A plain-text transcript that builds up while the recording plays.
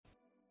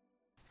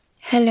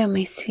Hello,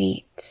 my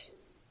sweet,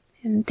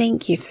 and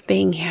thank you for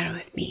being here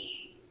with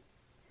me.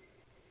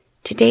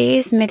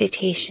 Today's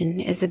meditation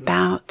is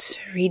about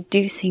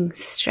reducing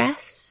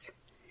stress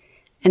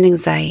and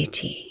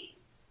anxiety.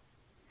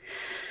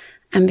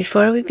 And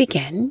before we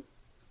begin,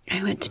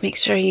 I want to make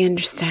sure you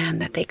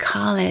understand that they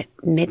call it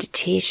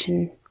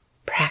meditation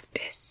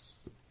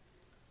practice.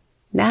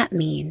 That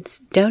means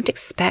don't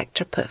expect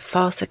or put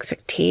false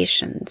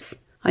expectations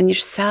on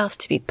yourself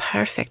to be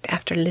perfect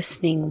after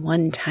listening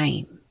one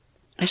time.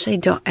 Actually,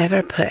 don't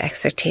ever put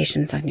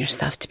expectations on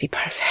yourself to be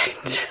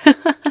perfect.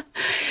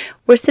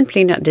 We're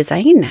simply not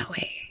designed that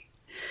way.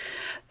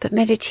 But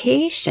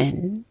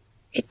meditation,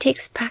 it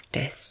takes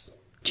practice,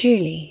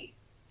 truly.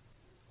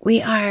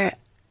 We are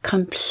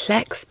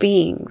complex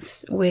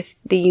beings with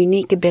the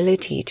unique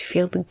ability to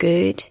feel the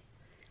good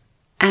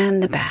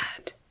and the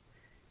bad,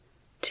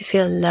 to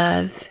feel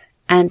love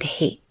and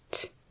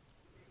hate.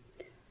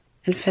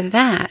 And for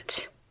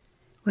that,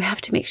 we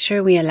have to make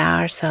sure we allow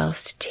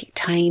ourselves to take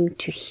time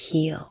to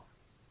heal.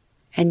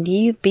 And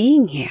you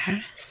being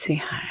here,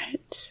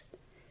 sweetheart,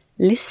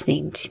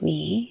 listening to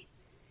me,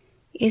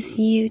 is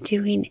you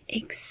doing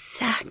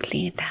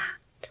exactly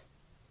that.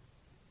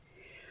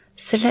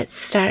 So let's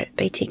start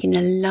by taking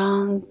a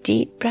long,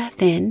 deep breath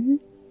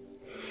in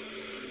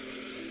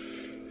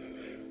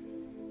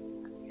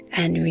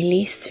and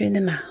release through the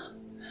mouth.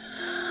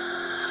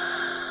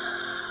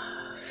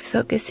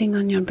 Focusing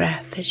on your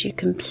breath as you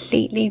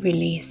completely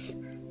release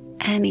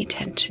any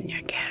tension you're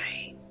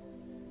carrying.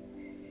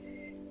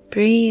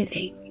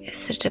 Breathing is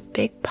such a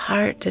big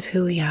part of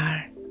who we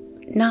are,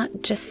 not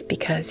just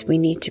because we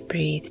need to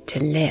breathe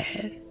to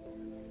live.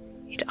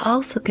 It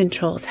also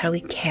controls how we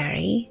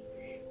carry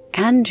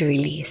and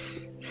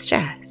release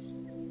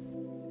stress.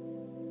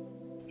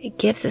 It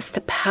gives us the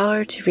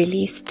power to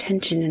release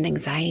tension and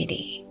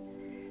anxiety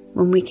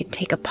when we can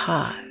take a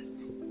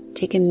pause,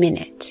 take a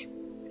minute,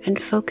 and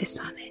focus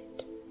on it.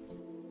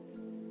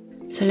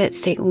 So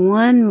let's take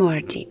one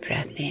more deep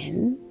breath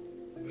in.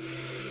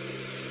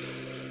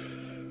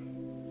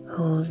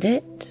 Hold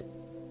it.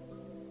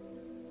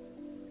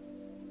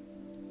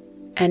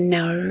 And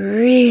now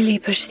really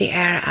push the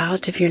air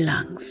out of your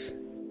lungs.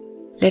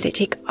 Let it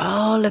take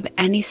all of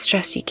any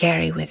stress you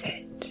carry with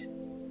it.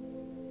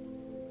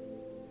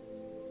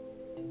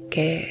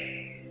 Good.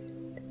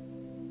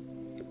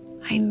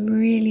 I'm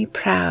really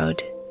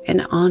proud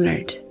and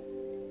honored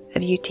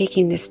of you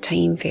taking this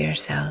time for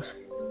yourself.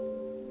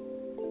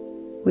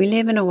 We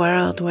live in a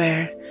world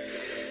where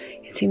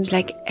it seems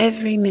like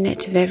every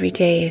minute of every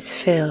day is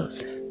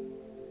filled.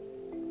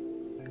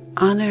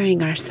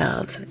 Honoring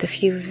ourselves with a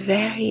few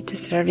very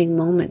deserving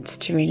moments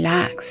to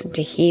relax and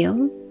to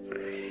heal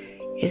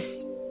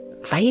is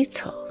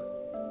vital.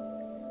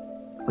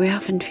 We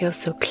often feel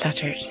so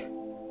cluttered.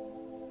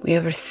 We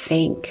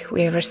overthink,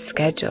 we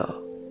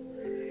overschedule.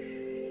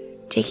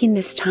 Taking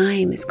this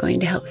time is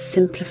going to help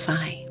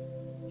simplify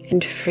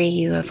and free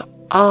you of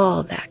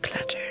all that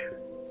clutter.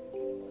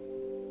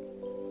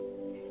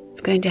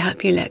 It's going to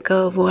help you let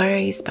go of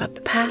worries about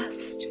the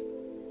past,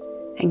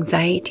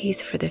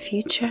 anxieties for the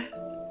future.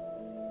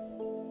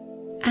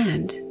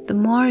 And the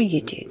more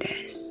you do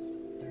this,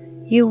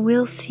 you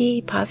will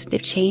see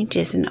positive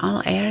changes in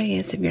all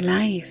areas of your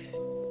life.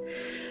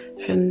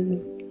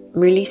 From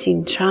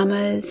releasing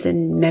traumas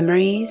and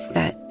memories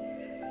that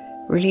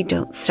really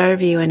don't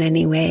serve you in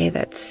any way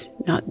that's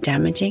not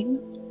damaging,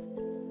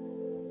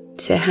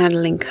 to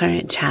handling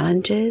current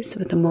challenges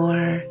with a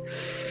more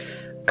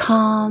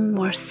calm,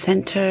 more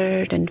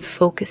centered and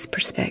focused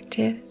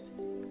perspective.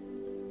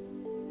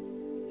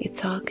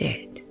 It's all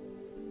good.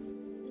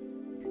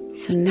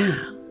 So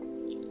now,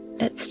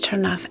 let's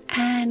turn off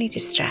any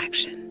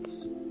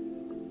distractions,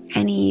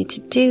 any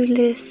to-do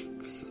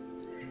lists.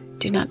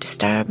 Do not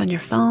disturb on your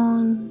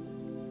phone.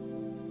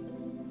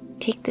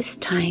 Take this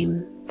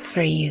time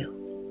for you.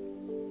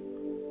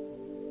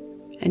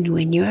 And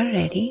when you are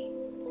ready,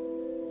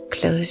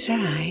 close your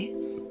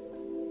eyes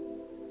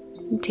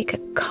and take a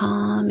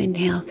calm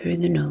inhale through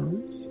the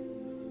nose.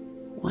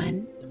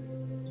 1,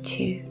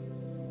 2,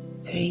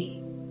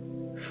 3,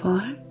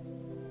 4.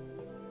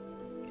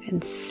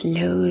 And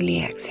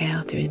slowly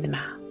exhale through the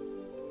mouth.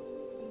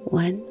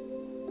 1,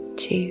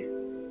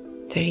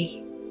 2,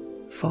 3,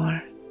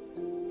 4,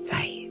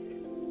 5.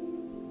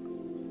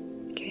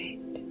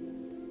 Good.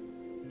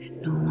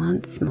 And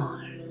once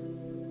more.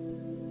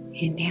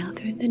 Inhale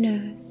through the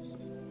nose.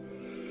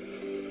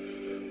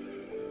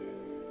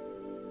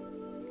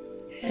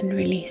 And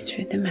release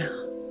through the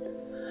mouth.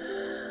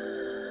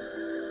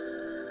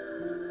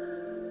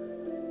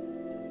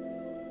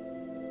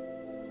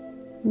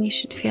 And you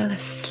should feel a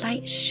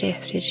slight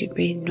shift as you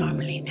breathe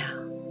normally now.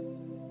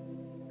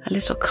 A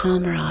little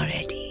calmer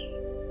already.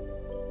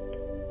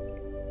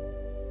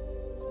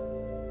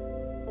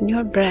 And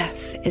your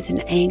breath is an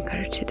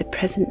anchor to the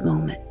present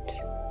moment.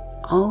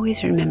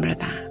 Always remember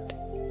that.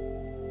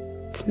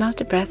 It's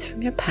not a breath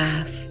from your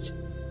past,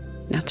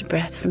 not a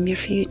breath from your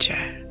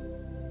future.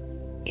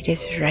 It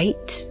is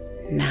right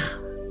now.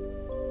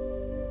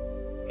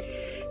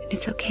 And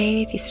it's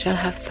okay if you still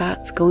have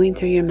thoughts going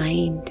through your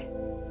mind.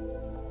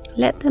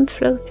 let them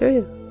flow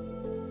through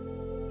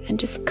and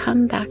just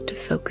come back to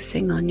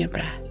focusing on your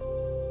breath.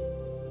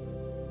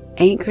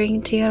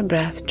 Anchoring to your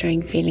breath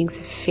during feelings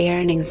of fear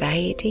and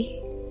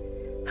anxiety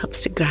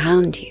helps to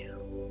ground you,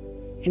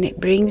 and it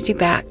brings you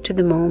back to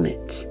the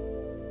moment.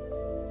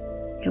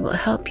 It will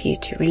help you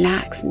to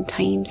relax in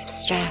times of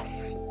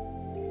stress,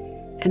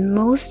 and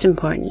most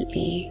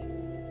importantly,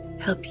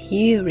 help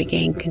you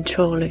regain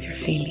control of your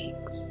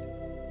feelings.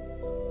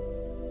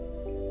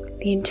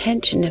 The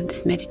intention of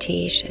this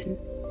meditation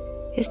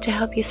is to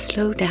help you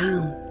slow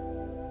down,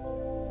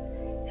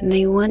 and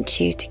I want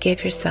you to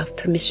give yourself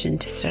permission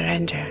to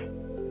surrender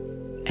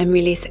and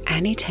release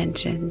any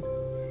tension,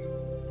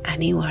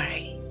 any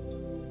worry.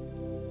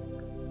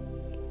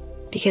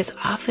 Because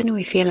often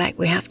we feel like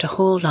we have to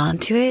hold on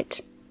to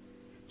it,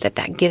 that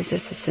gives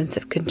us a sense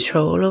of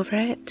control over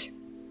it,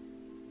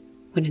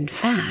 when in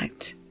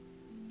fact,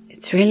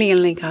 it's really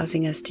only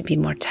causing us to be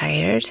more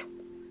tired,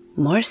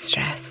 more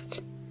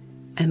stressed,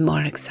 and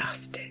more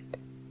exhausted.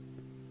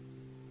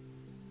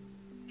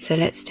 So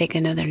let's take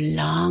another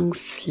long,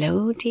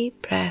 slow,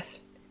 deep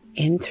breath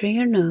in through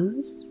your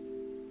nose,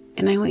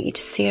 and I want you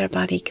to see your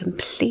body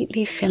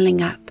completely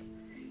filling up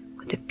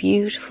with a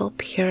beautiful,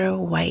 pure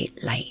white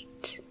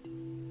light.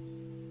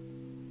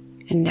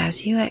 And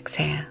as you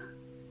exhale,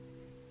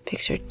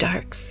 picture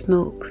dark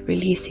smoke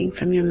releasing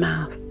from your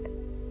mouth,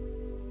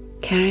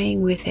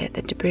 carrying with it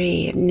the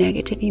debris of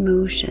negative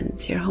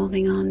emotions you're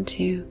holding on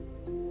to.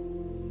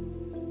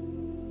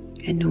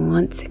 And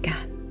once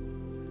again,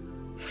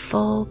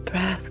 full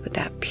breath with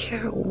that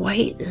pure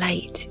white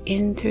light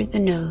in through the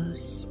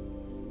nose,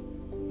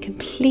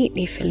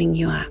 completely filling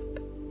you up.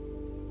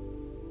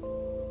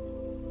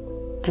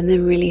 And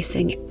then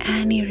releasing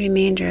any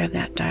remainder of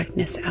that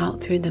darkness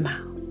out through the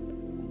mouth.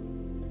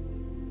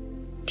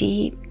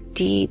 Deep,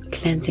 deep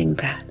cleansing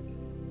breath.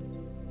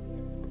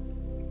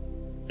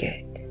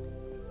 Good.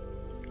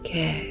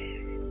 Good.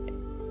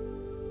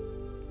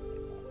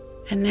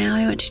 And now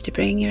I want you to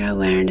bring your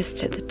awareness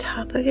to the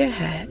top of your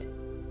head.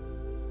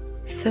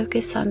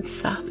 Focus on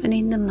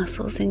softening the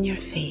muscles in your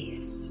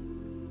face,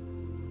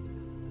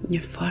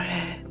 your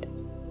forehead,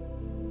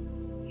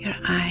 your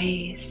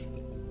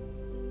eyes,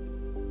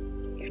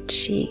 your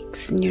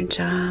cheeks and your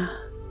jaw.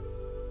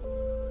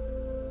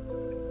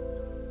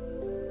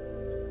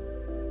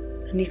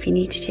 And if you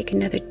need to take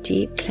another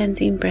deep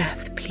cleansing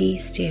breath,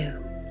 please do.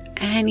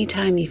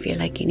 Anytime you feel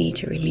like you need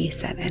to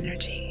release that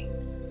energy.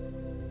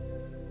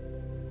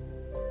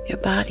 Your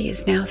body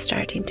is now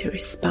starting to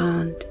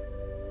respond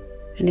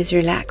and is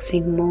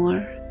relaxing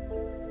more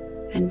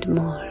and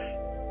more.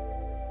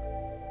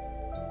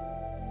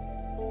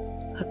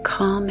 A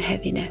calm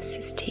heaviness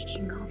is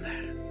taking over.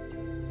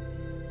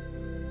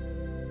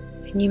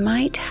 And you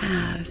might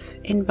have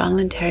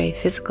involuntary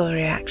physical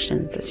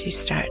reactions as you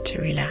start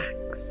to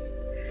relax.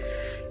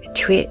 A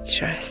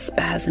twitch or a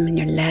spasm in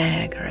your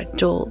leg or a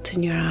jolt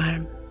in your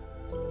arm.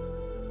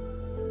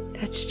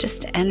 That's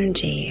just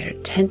energy or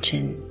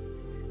tension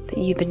that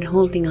you've been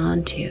holding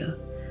on to,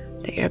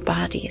 that your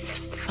body is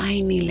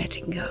finally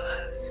letting go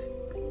of.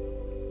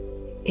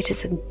 It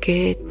is a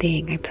good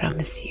thing, I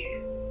promise you.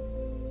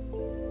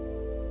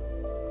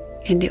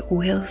 And it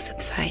will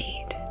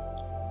subside.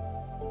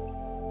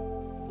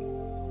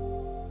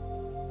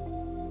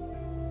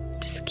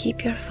 Just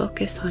keep your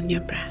focus on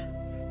your breath.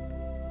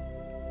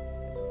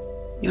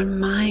 Your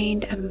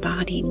mind and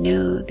body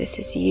know this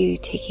is you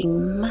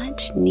taking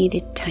much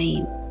needed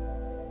time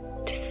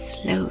to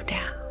slow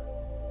down.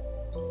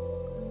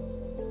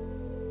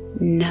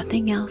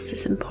 Nothing else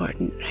is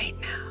important right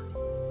now.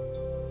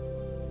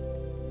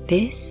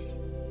 This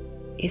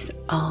is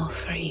all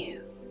for you.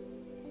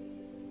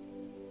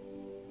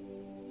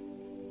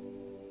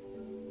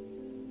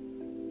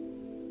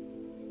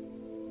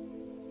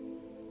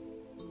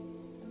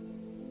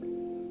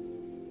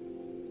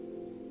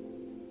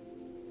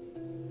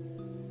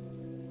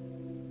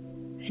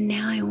 And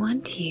now I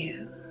want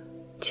you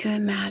to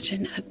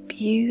imagine a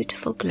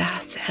beautiful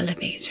glass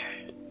elevator.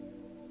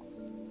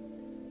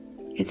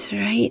 It's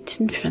right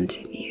in front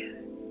of you.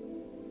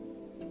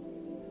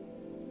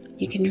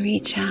 You can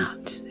reach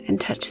out and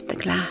touch the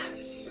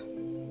glass.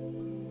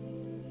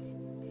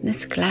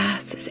 This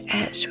glass is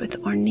etched with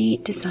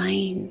ornate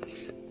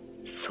designs,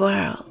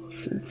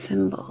 swirls, and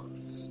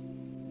symbols.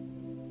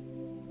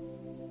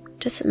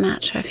 Doesn't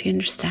matter if you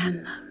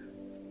understand them.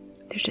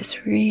 They're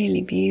just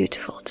really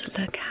beautiful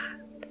to look at.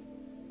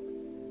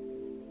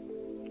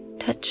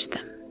 Touch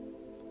them.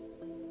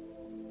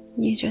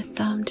 Use your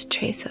thumb to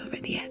trace over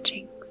the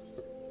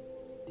etchings.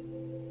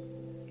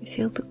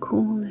 Feel the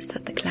coolness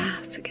of the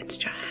glass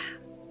against your hand.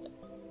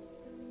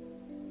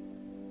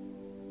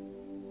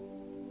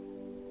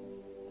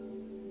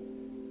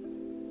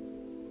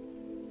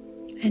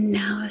 And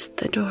now as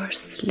the door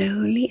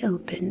slowly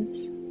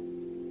opens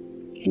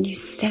and you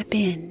step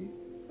in,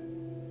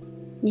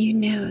 you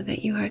know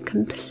that you are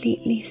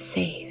completely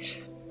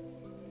safe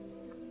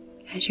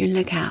as you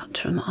look out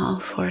from all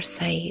four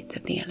sides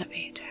of the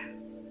elevator.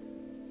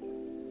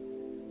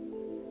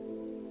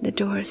 The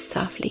doors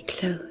softly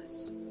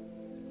close,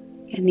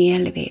 and the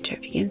elevator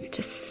begins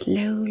to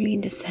slowly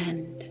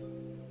descend.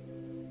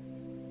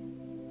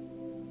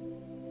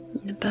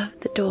 And above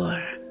the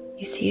door,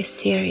 you see a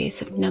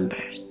series of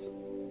numbers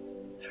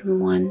from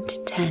 1 to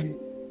 10.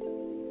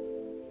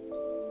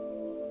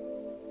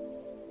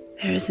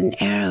 There is an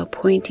arrow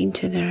pointing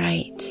to the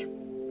right,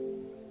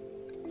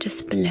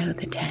 just below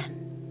the 10.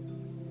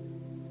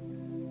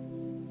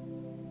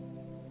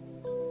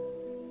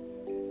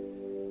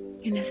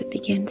 And as it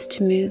begins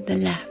to move the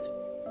left,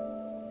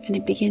 and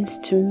it begins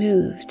to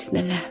move to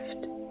the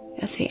left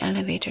as the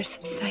elevator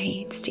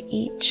subsides to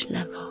each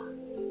level.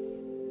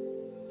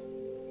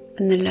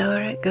 And the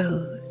lower it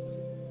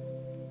goes,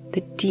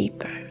 the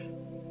deeper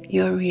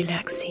your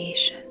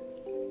relaxation.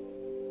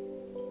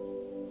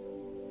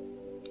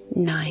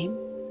 9.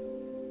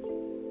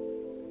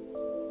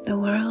 The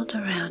world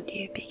around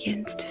you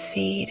begins to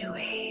fade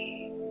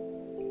away.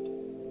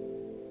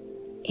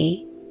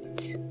 8.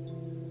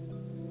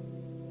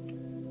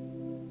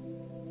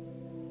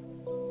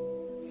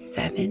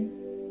 7.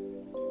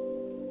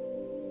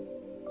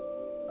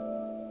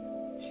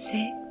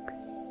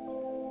 6.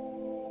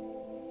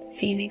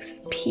 Feelings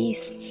of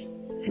peace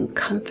and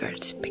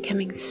comfort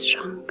becoming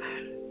stronger.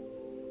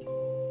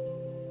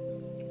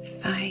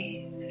 5.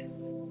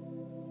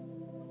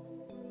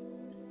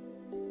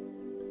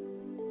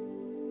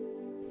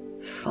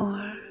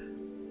 4.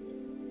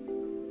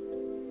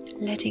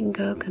 Letting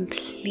go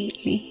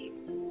completely.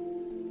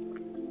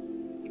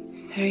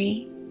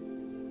 3.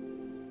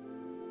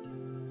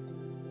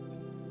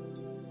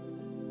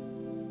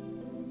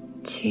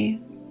 2.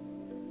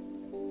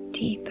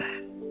 Deeper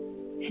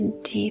and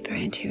deeper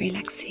into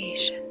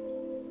relaxation.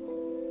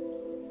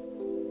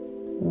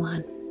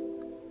 1.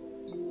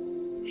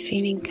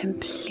 Feeling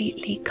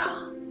completely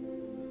calm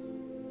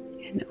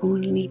and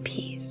only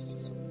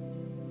peace.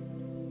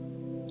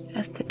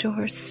 As the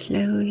doors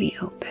slowly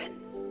open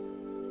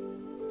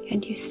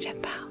and you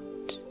step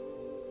out,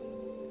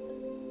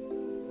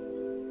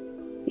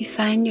 you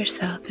find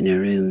yourself in a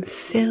room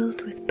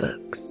filled with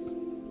books.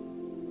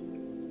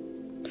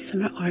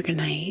 Some are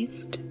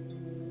organized,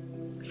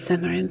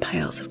 some are in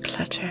piles of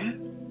clutter.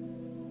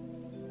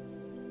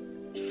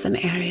 Some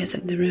areas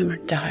of the room are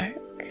dark,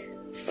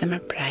 some are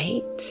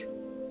bright.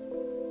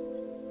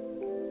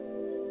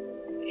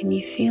 And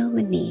you feel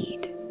the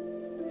need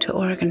to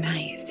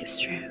organize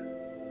this room.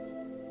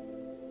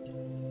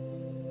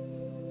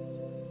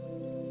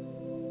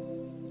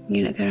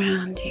 You look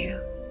around you,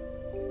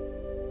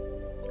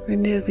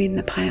 removing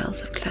the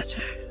piles of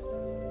clutter.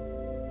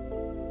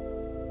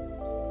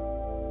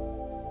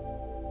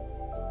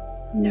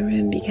 And the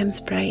room becomes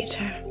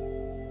brighter,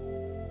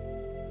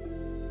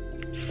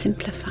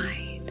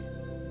 simplified.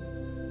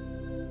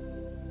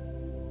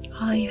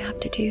 All you have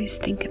to do is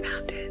think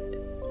about it.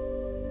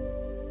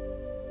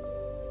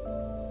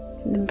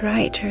 And the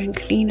brighter and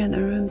cleaner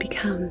the room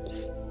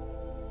becomes,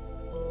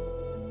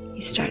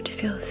 you start to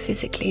feel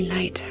physically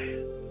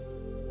lighter,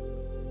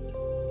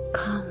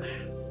 calmer,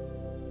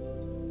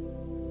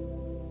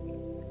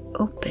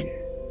 open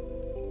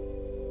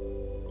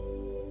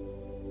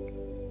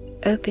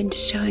to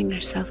showing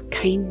yourself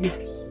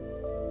kindness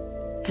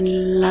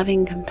and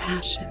loving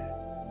compassion,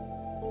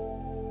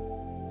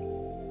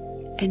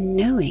 and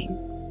knowing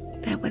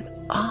that with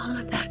all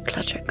of that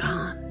clutter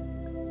gone,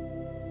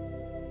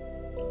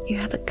 you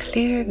have a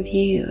clear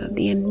view of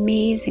the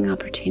amazing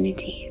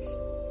opportunities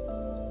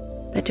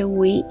that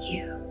await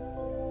you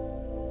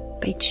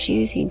by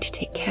choosing to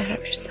take care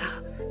of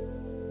yourself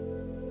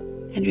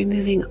and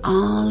removing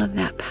all of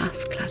that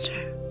past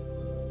clutter.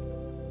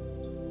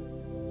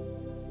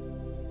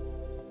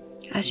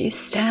 As you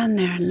stand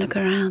there and look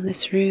around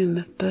this room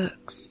of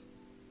books,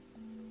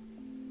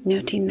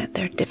 noting that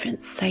there are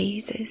different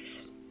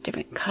sizes,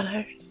 different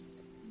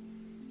colors,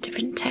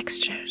 different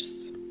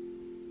textures,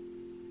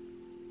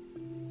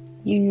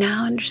 you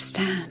now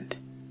understand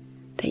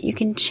that you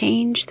can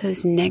change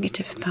those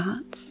negative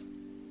thoughts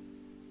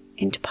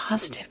into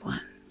positive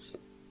ones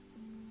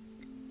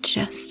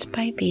just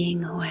by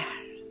being aware.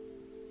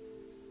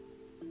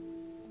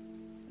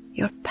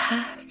 Your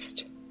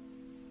past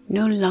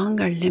no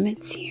longer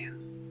limits you.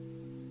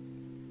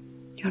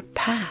 Your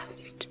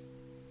past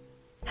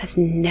has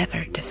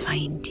never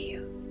defined you.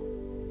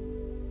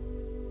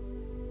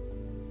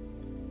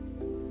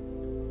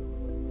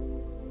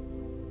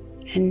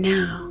 And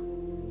now,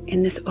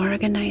 in this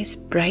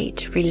organized,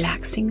 bright,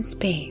 relaxing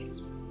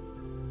space,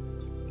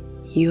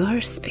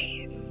 your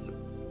space,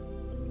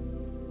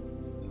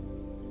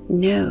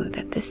 know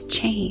that this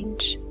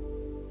change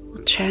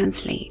will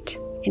translate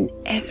in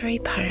every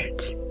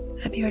part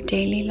of your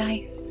daily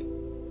life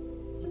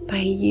by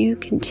you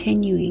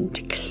continuing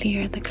to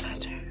clear the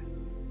clutter.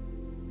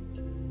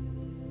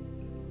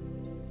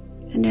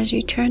 And as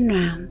you turn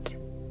round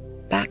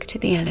back to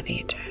the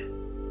elevator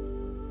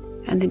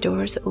and the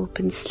doors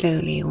open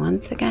slowly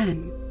once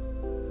again,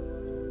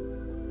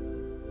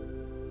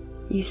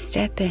 you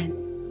step in,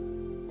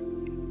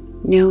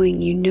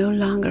 knowing you no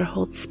longer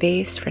hold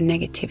space for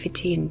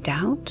negativity and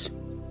doubt,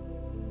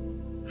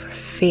 for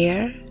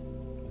fear,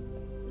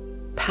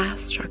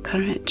 past or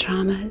current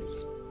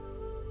traumas,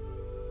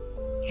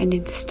 and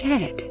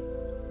instead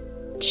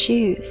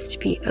choose to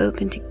be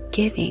open to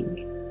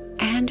giving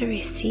and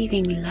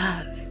receiving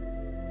love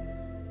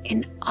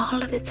in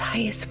all of its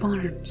highest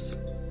forms,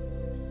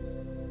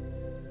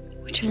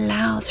 which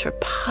allows for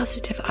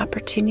positive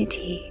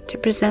opportunity to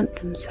present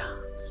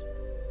themselves.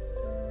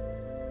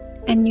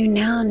 And you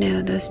now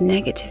know those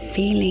negative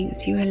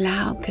feelings you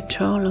allowed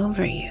control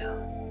over you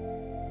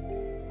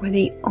were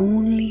the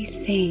only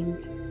thing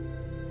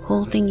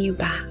holding you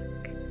back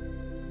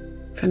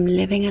from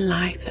living a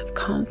life of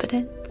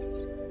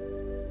confidence,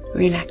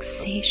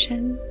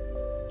 relaxation,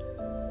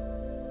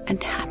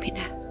 and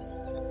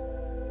happiness.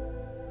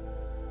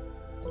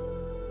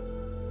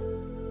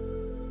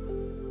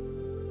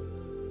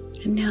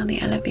 And now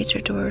the elevator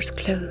doors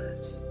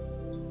close.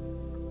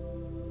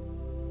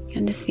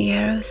 And as the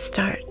arrow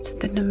starts at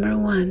the number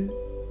 1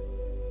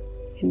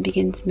 and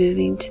begins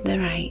moving to the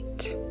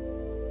right,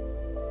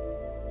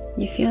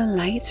 you feel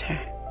lighter.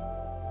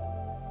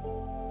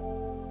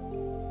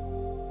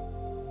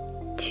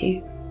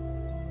 2,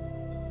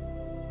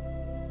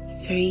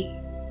 3,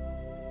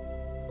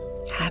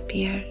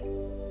 happier,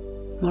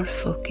 more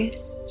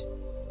focused.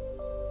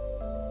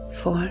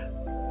 4,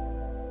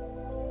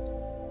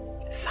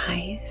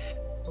 5,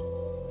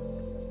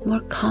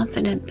 more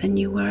confident than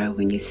you were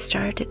when you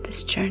started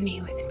this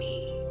journey with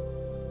me.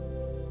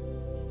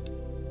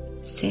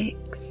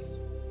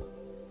 6,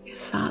 your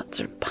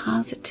thoughts are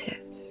positive.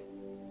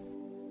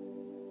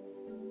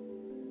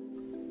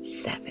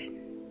 7,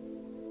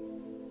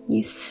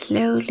 you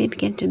slowly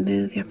begin to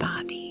move your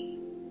body.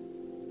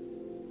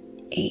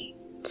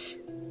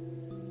 8,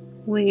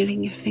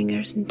 wiggling your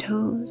fingers and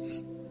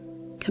toes,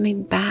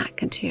 coming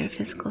back into your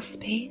physical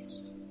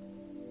space.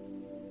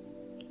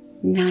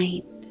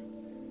 9,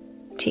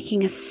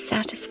 taking a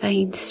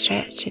satisfying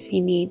stretch if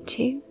you need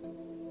to.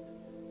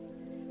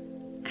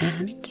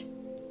 And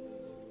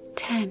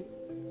 10,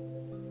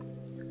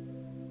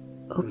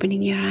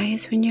 opening your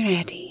eyes when you're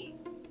ready,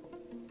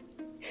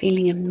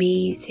 feeling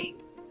amazing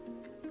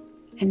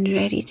and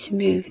ready to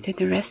move through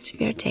the rest of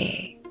your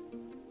day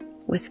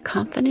with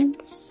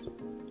confidence,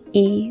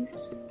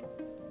 ease,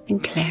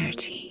 and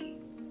clarity.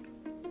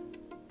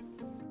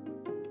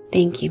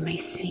 Thank you, my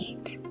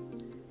sweet,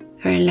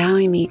 for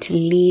allowing me to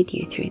lead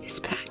you through this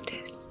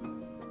practice.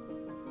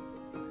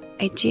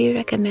 I do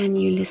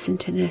recommend you listen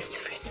to this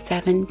for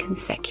 7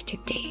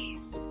 consecutive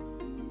days,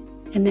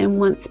 and then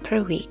once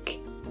per week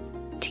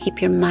to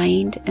keep your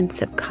mind and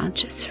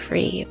subconscious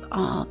free of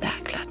all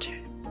that clutter.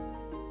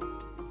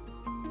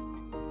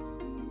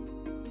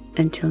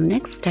 Until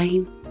next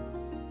time.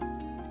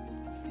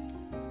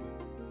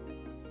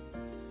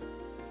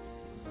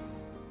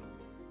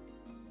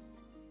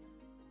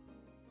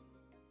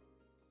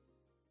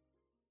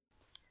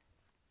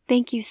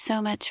 Thank you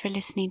so much for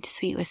listening to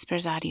Sweet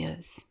Whispers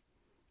Audios.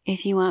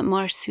 If you want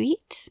more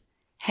sweet,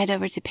 head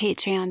over to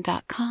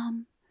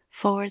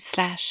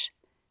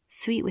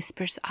patreon.com/Sweet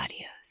Whispers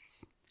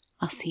Audios.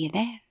 I'll see you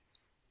there.